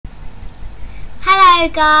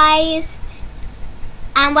Hello guys,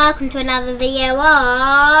 and welcome to another video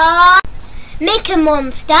of Mickey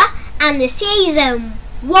Monster and the Season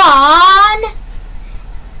 1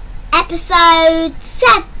 Episode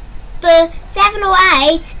 7 or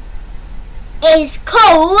 8 is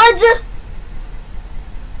called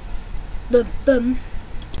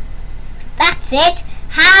That's It,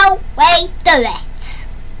 How We Do It.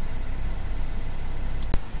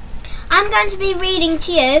 I'm going to be reading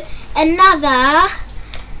to you another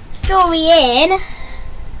story in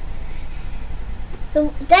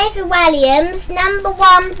David Walliams,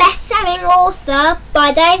 #1 best-selling author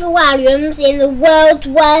by David Walliams in The World's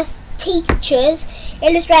Worst Teachers,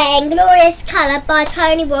 illustrating glorious colour by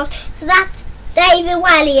Tony Ross. So that's David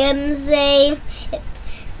Walliams, the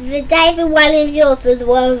David Walliams, the author of The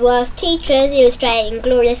World's Worst Teachers, illustrating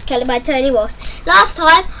glorious colour by Tony Ross. Last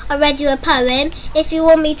time I read you a poem. If you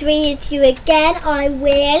want me to read it to you again, I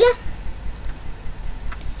will.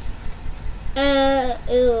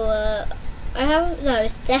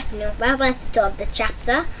 It's definitely not. That's the top of the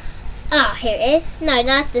chapter. Here it is. No,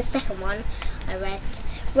 that's the second one I read.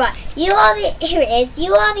 Right, here it is.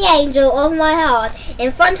 You are the angel of my heart.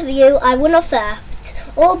 In front of you I will not thirst,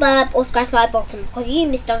 or burp, or scratch my bottom, because you,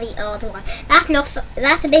 Miss Dovey, are the one.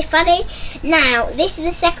 That's a bit funny. Now, this is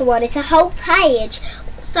the second one. It's a whole page.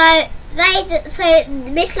 So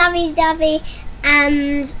Miss Lovey-Dovey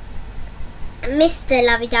and Mr.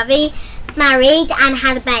 Lovey-Dovey married and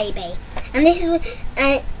had a baby. And this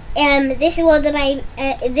is what the baby.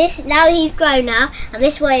 Now he's grown up, and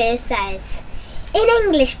this is what it says. In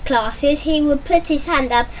English classes, he would put his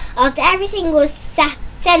hand up after every single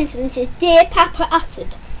sentence his dear Papa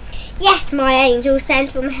uttered. Yes, my angel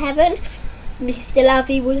sent from heaven, Mr.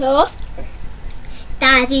 Lovey would ask.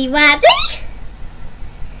 Daddy Waddy?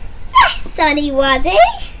 Yes, Sonny Waddy.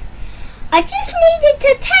 I just needed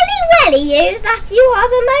to tell you that you are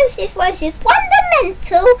the most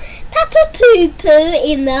fundamental Papa Poo-Poo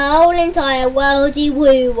in the whole entire worldy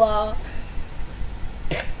woo-wah.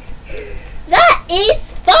 That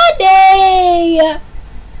is funny!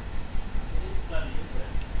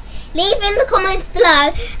 Leave in the comments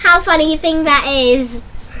below how funny you think that is.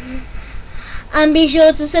 And be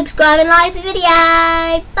sure to subscribe and like the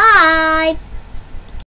video. Bye!